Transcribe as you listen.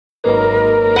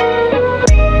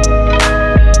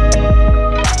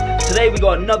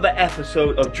another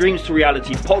episode of Dreams to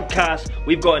Reality podcast.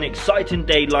 We've got an exciting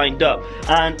day lined up,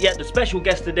 and yeah, the special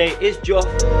guest today is Joff.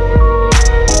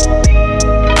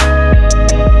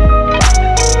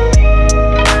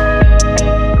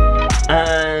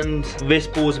 And this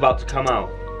ball's about to come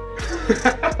out.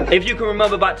 If you can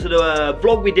remember back to the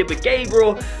vlog we did with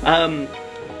Gabriel,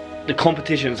 the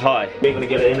competition's high. We ain't gonna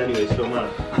get it in anyway, so don't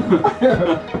matter.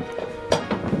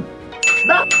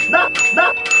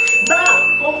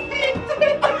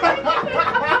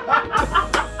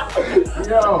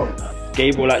 Yo.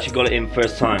 Gabriel actually got it in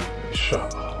first time.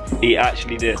 Shut up. He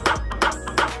actually did.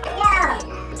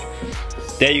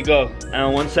 There you go.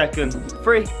 And 1 second.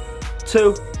 3,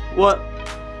 2, 1.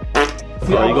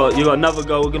 Oh, you got another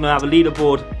go. We're gonna have a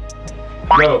leaderboard.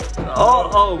 No.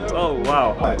 Oh,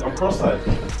 wow. Like, I'm cross-eyed.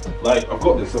 Like, I've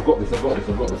got this.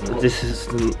 This is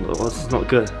not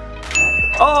good.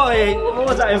 Oh, hey, what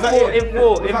was that? In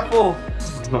four.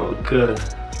 This is not good.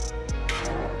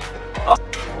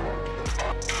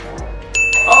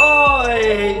 Oh,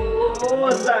 hey, what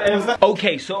was that?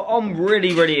 Okay, so I'm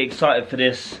really excited for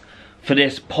this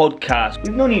podcast.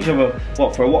 We've known each other,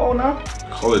 what, for a while now?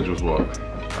 College was what?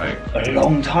 Like a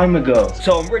long time ago.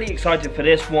 So I'm really excited for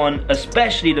this one,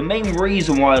 especially the main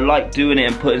reason why I like doing it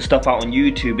and putting stuff out on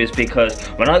YouTube is because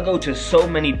when I go to so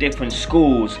many different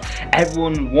schools,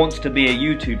 everyone wants to be a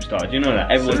YouTube star. Do you know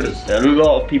that? A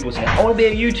lot of people say, I want to be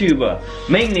a YouTuber.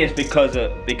 Mainly it's because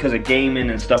of gaming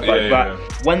and stuff like that. Yeah.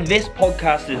 When this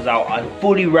podcast is out, I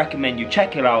fully recommend you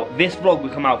check it out. This vlog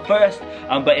will come out first,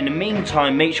 but in the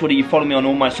meantime, make sure that you follow me on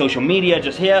all my social media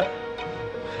just here.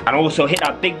 And also hit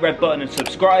that big red button and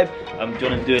subscribe. Do you want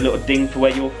to do a little ding for where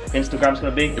your Instagram's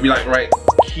going to be? It'll be like right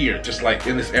here, just like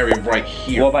in this area right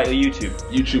here. What about your YouTube?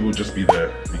 YouTube will just be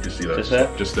there. You can see that. Just there?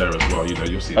 Just there as well, you know,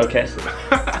 you'll see okay.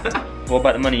 that. Okay. What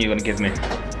about the money you're going to give me?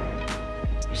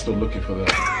 I'm still looking for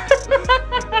that.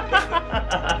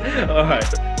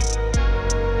 Alright.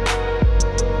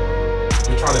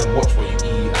 You're trying to watch what you eat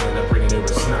and then they're bringing over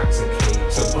snacks and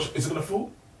cake. So is it going to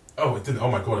fall? Oh, it didn't. Oh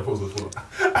my god, I thought it was going to fall.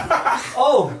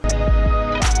 Oh!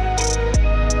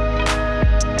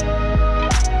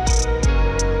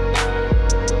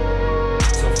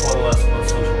 So follow us on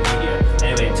social media.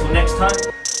 Anyway, until next time,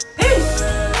 peace!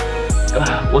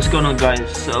 What's going on,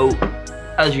 guys? So,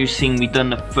 as you've seen, we've done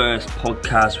the first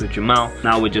podcast with Jemel.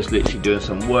 Now we're just literally doing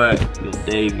some work. You got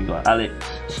Dave, you got Alex.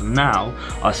 So now,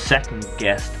 our second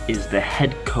guest is the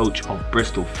head coach of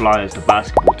Bristol Flyers, the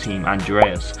basketball team,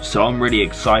 Andreas. So I'm really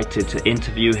excited to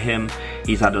interview him.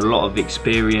 He's had a lot of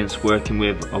experience working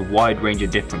with a wide range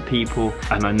of different people,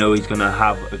 and I know he's gonna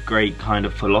have a great kind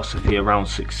of philosophy around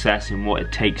success and what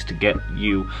it takes to get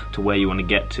you to where you wanna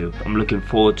get to. I'm looking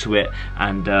forward to it,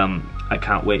 and I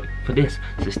can't wait for this,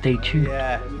 so stay tuned.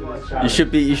 Yeah. You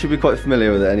should be quite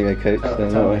familiar with it anyway, coach. So,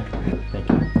 no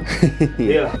Thank you.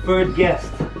 Yeah, third guest.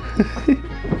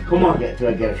 Come on. Do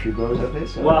I get a few goals at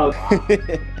this? Wow.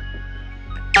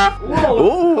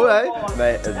 Oh, hey.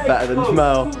 Mate, it's better than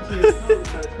Jemel.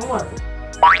 Come on.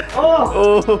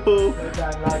 Oh.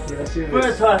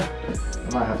 First time.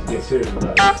 I might have to get serious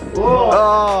about this.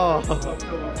 Oh.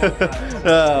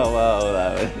 Oh, well,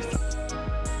 that was.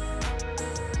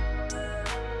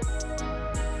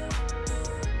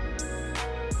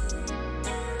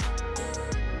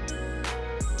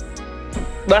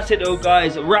 That's it though,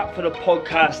 guys. A wrap for the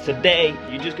podcast today.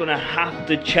 You're just gonna have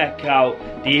to check out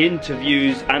the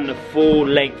interviews and the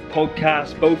full-length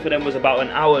podcast. Both of them was about an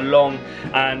hour long,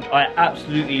 and I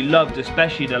absolutely loved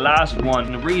especially the last one.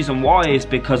 And the reason why is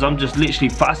because I'm just literally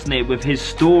fascinated with his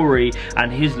story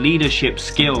and his leadership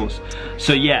skills.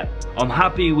 So yeah, I'm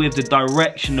happy with the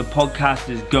direction the podcast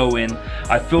is going.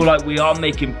 I feel like we are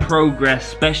making progress,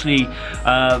 especially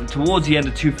towards the end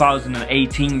of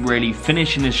 2018, really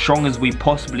finishing as strong as we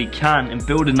possibly can and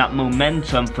building that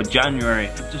momentum for January.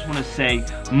 I just want to say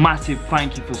massive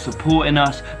thank you for supporting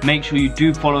us. Make sure you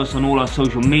do follow us on all our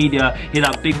social media. Hit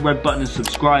that big red button and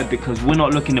subscribe, because we're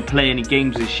not looking to play any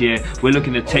games this year. We're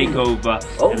looking to take over,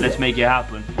 and let's make it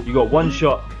happen. You got one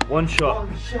shot. One shot.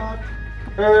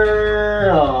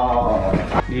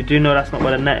 You do know that's not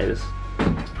where the net is?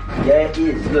 Yeah, it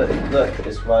is. Look,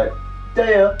 it's right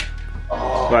there.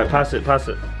 Oh. Right, pass it.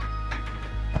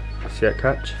 See that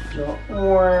catch?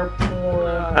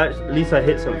 At least I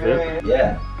hit something.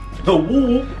 Yeah. The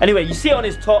wall. Anyway, you see it on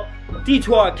his top.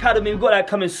 D2R Academy, we've got that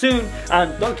coming soon.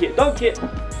 And dunk it.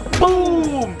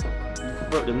 Boom!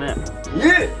 Broke the net.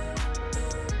 Yeah.